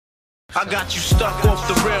I got you stuck off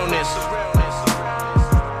the realness.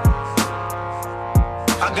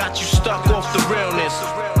 I got you stuck off the realness.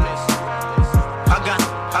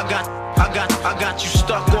 I got you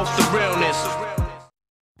stuck off the realness.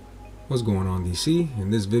 What's going on, DC?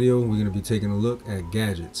 In this video we're going to be taking a look at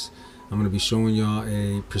gadgets. I'm going to be showing y'all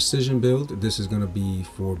a precision build. This is going to be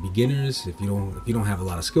for beginners. If you don't have a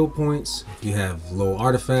lot of skill points, if you have low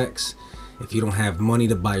artifacts, if you don't have money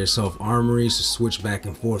to buy yourself armories to switch back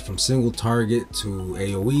and forth from single target to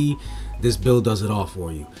AoE, this build does it all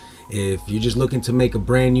for you. If you're just looking to make a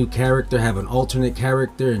brand new character, have an alternate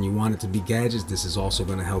character, and you want it to be gadgets, this is also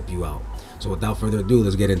going to help you out. So without further ado,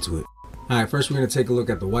 let's get into it. Alright, first we're going to take a look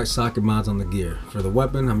at the white socket mods on the gear. For the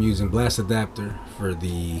weapon, I'm using Blast Adapter. For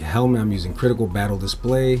the helmet, I'm using Critical Battle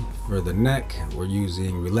Display. For the neck, we're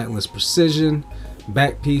using Relentless Precision.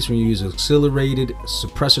 Back piece, we use Accelerated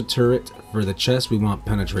Suppressor Turret. For the chest, we want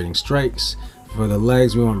Penetrating Strikes. For the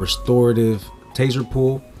legs, we want Restorative Taser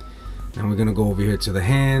Pull. And we're going to go over here to the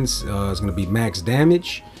hands. It's going to be Max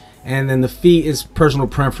Damage. And then the feet is personal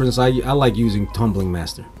preference. I like using Tumbling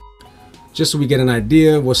Master. Just so we get an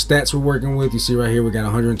idea what stats we're working with, you see right here we got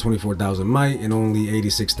 124,000 might and only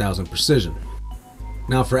 86,000 precision.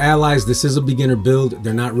 Now for allies, this is a beginner build.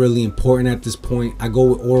 They're not really important at this point. I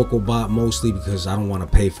go with Oracle Bot mostly because I don't want to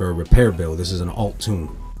pay for a repair build. This is an alt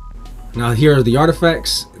tune. Now here are the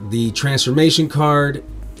artifacts. The transformation card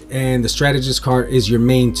and the strategist card is your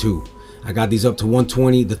main two. I got these up to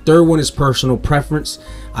 120. The third one is personal preference.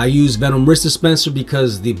 I use Venom Wrist Dispenser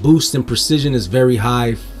because the boost in precision is very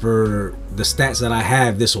high. For the stats that I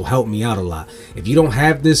have, this will help me out a lot. If you don't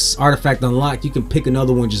have this artifact unlocked, you can pick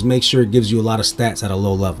another one. Just make sure it gives you a lot of stats at a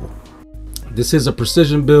low level. This is a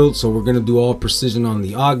precision build, so we're going to do all precision on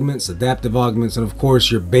the augments, adaptive augments, and of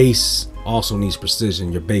course your base also needs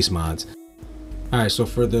precision, your base mods. Alright, so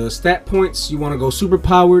for the stat points, you want to go super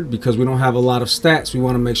powered because we don't have a lot of stats. We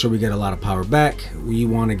want to make sure we get a lot of power back. We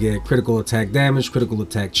want to get critical attack damage, critical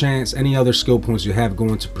attack chance, any other skill points you have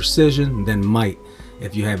going to precision, then might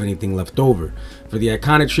if you have anything left over. For the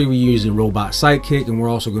iconic tree, we're using Robot Sidekick, and we're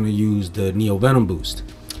also going to use the Neo Venom boost.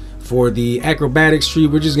 For the acrobatics tree,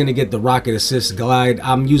 we're just going to get the Rocket Assist Glide.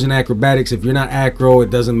 I'm using acrobatics. If you're not acro, it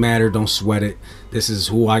doesn't matter. Don't sweat it. This is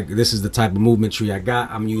the type of movement tree I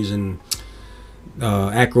got. I'm using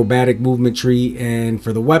acrobatic movement tree. And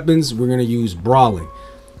for the weapons, we're going to use brawling.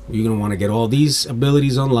 You're going to want to get all these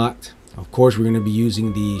abilities unlocked. Of course, we're going to be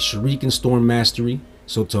using the Shuriken Storm Mastery.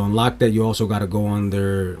 So to unlock that, you also got to go on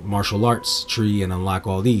their martial arts tree and unlock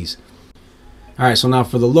all these. Alright, so now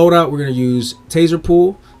for the loadout, we're going to use Taser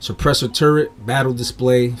Pull, Suppressor Turret, Battle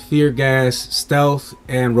Display, Fear Gas, Stealth,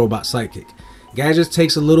 and Robot Sidekick. Gadgets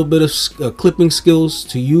takes a little bit of clipping skills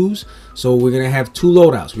to use, so we're going to have two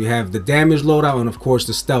loadouts. We have the damage loadout and of course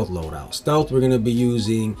the stealth loadout. Stealth, we're going to be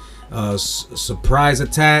using surprise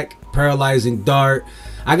attack, paralyzing dart.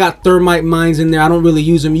 I got thermite mines in there. I don't really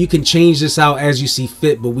use them. You can change this out as you see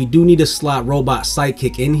fit, but we do need to slot Robot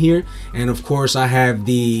Sidekick in here. And of course I have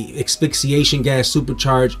the asphyxiation gas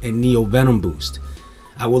supercharge and Neo Venom boost.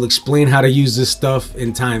 I will explain how to use this stuff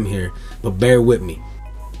in time here, but bear with me.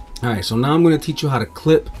 Alright, so now I'm going to teach you how to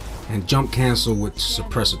clip and jump cancel with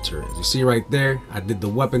Suppressor Turret. You see right there, I did the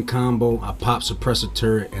weapon combo, I popped Suppressor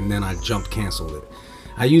Turret, and then I jump canceled it.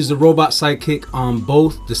 I use the Robot Sidekick on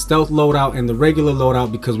both the stealth loadout and the regular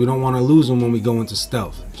loadout because we don't want to lose them when we go into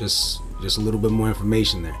stealth. Just a little bit more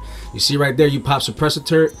information there. You see right there, you pop Suppressor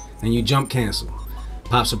Turret and you jump cancel.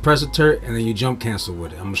 Pop Suppressor Turret and then you jump cancel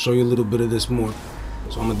with it. I'm going to show you a little bit of this more.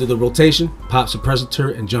 So I'm going to do the rotation, pop Suppressor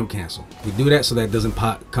Turret, and jump cancel. We do that so that doesn't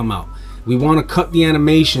come out. We want to cut the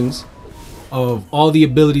animations of all the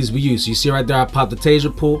abilities we use. So you see right there, I pop the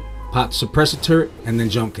Taser Pull, pop Suppressor Turret, and then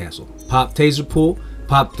jump cancel. Pop Taser Pull,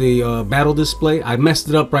 pop the Battle Display. I messed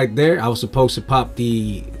it up right there. I was supposed to pop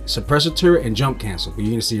the Suppressor Turret and jump cancel. But you're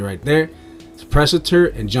going to see right there, Suppressor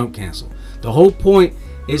Turret and jump cancel. The whole point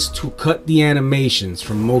is to cut the animations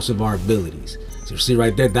from most of our abilities. So you see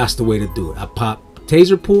right there, that's the way to do it. I pop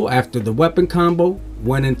Taser Pull after the weapon combo,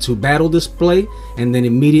 went into Battle Display, and then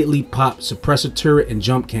immediately popped Suppressor Turret and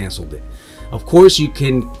jump canceled it. Of course, you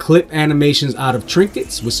can clip animations out of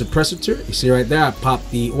trinkets with Suppressor Turret. You see right there, I popped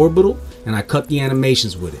the orbital and I cut the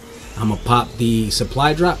animations with it. I'm gonna pop the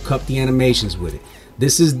supply drop, cut the animations with it.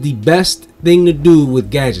 This is the best thing to do with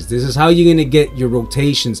gadgets. This is how you're gonna get your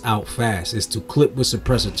rotations out fast, is to clip with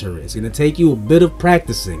Suppressor Turret. It's gonna take you a bit of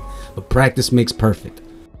practicing, but practice makes perfect.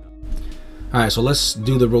 Alright, so let's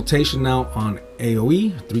do the rotation now on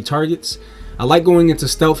AoE, 3 targets. I like going into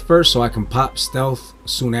stealth first so I can pop stealth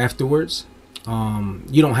soon afterwards.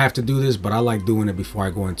 You don't have to do this, but I like doing it before I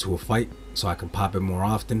go into a fight so I can pop it more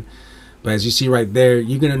often. But as you see right there,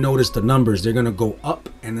 you're going to notice the numbers. They're going to go up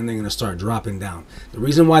and then they're going to start dropping down. The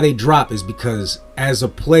reason why they drop is because as a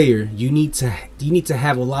player, you need to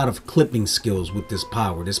have a lot of clipping skills with this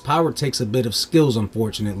power. This power takes a bit of skills,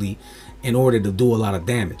 unfortunately, in order to do a lot of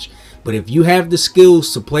damage. But if you have the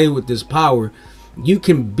skills to play with this power, you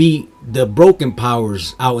can beat the broken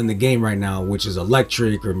powers out in the game right now, which is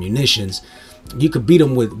electric or munitions. You could beat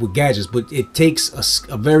them with gadgets, but it takes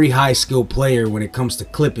a very high skill player when it comes to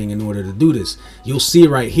clipping in order to do this. You'll see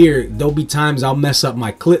right here, there'll be times I'll mess up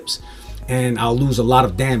my clips and I'll lose a lot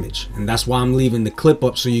of damage, and that's why I'm leaving the clip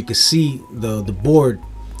up so you can see the board,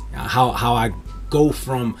 how I go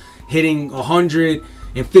from hitting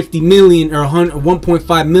 150 million or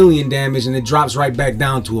 1.5 million damage, and it drops right back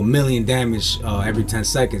down to 1 million damage every 10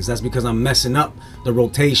 seconds. That's because I'm messing up the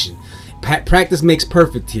rotation. Practice makes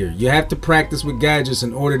perfect here. You have to practice with gadgets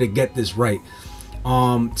in order to get this right.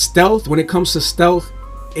 Stealth, when it comes to stealth,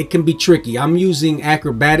 it can be tricky. I'm using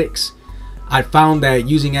acrobatics. I found that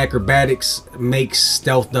using acrobatics makes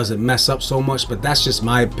stealth doesn't mess up so much, but that's just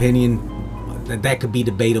my opinion. That could be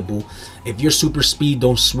debatable. If you're super speed,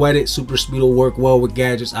 don't sweat it. Super speed will work well with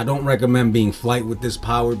gadgets. I don't recommend being flight with this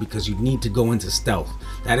power because you need to go into stealth.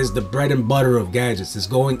 That is the bread and butter of gadgets, is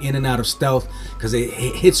going in and out of stealth, because it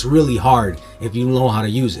hits really hard if you know how to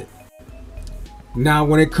use it. Now,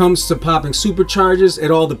 when it comes to popping supercharges,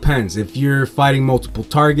 it all depends. If you're fighting multiple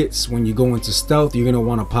targets, when you go into stealth, you're going to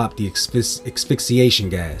want to pop the asphyxiation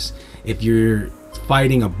gas. If you're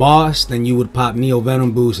fighting a boss, then you would pop Neo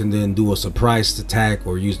Venom boost and then do a surprise attack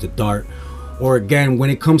or use the dart. Or again, when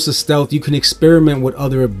it comes to stealth, you can experiment with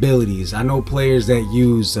other abilities. I know players that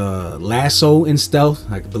use lasso in stealth.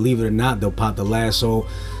 Like, believe it or not, they'll pop the lasso.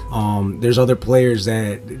 There's other players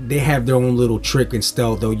that they have their own little trick in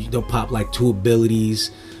stealth. They'll pop like 2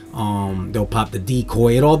 abilities. They'll pop the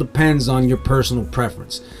decoy. It all depends on your personal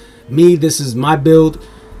preference. Me, this is my build.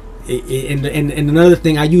 And another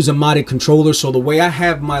thing, I use a modded controller, so the way I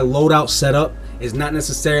have my loadout set up is not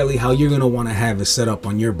necessarily how you're going to want to have it set up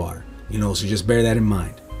on your bar, you know, so just bear that in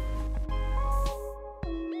mind.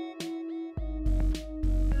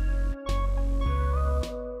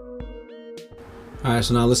 Alright,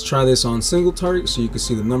 so now let's try this on single target so you can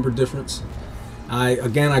see the number difference. I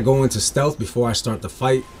go into stealth before I start the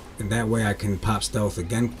fight, and that way I can pop stealth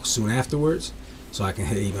again soon afterwards, so I can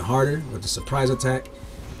hit even harder with the surprise attack.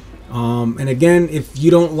 And again, if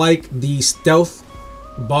you don't like the stealth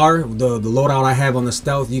bar, the loadout I have on the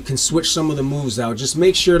stealth, you can switch some of the moves out. Just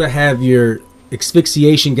make sure to have your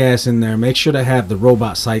asphyxiation gas in there. Make sure to have the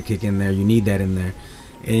robot sidekick in there. You need that in there.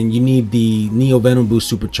 And you need the Neo Venom boost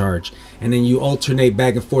supercharge. And then you alternate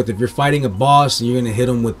back and forth. If you're fighting a boss, you're going to hit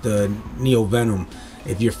him with the Neo Venom.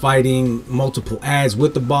 If you're fighting multiple ads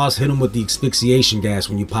with the boss, hit him with the asphyxiation gas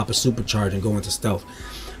when you pop a supercharge and go into stealth.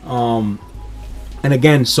 And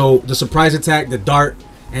again, so the surprise attack, the dart,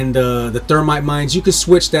 and the thermite mines, you can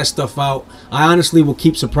switch that stuff out. I honestly will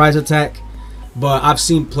keep surprise attack, but I've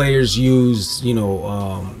seen players use, you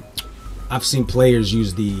know, I've seen players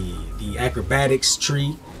use the acrobatics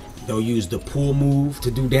tree. They'll use the pool move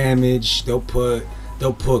to do damage. They'll put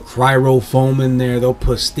cryo foam in there. They'll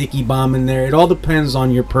put sticky bomb in there. It all depends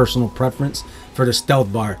on your personal preference for the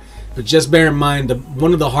stealth bar. But just bear in mind,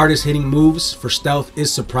 one of the hardest hitting moves for stealth is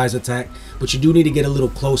surprise attack, but you do need to get a little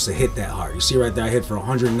close to hit that hard. You see right there, I hit for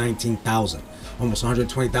 119,000, almost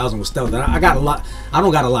 120,000 with stealth. I got a lot. I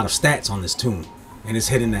don't got a lot of stats on this tune, and it's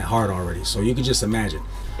hitting that hard already. So you can just imagine.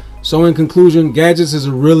 So in conclusion, gadgets is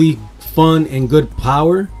a really fun and good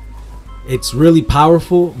power. It's really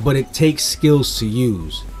powerful, but it takes skills to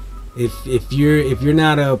use. If you're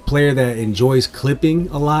not a player that enjoys clipping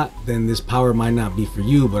a lot, then this power might not be for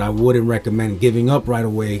you, but I wouldn't recommend giving up right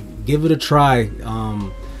away. Give it a try.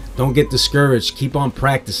 Don't get discouraged. Keep on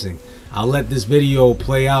practicing. I'll let this video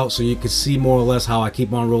play out so you can see more or less how I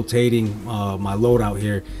keep on rotating my loadout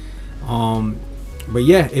here. But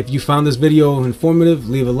yeah, if you found this video informative,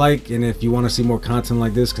 leave a like, and if you want to see more content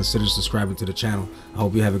like this, consider subscribing to the channel. I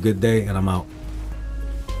hope you have a good day, and I'm out.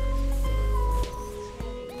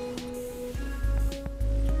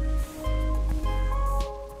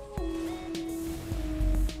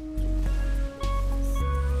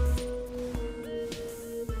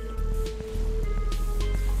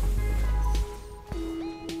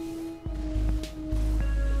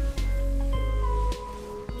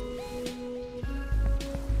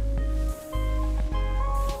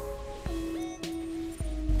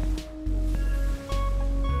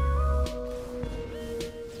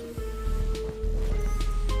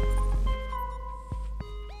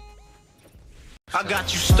 I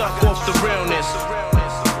got you stuck off the realness.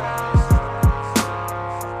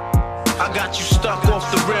 I got you stuck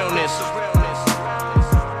off the realness.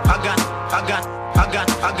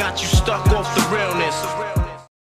 I got you stuck off the rail.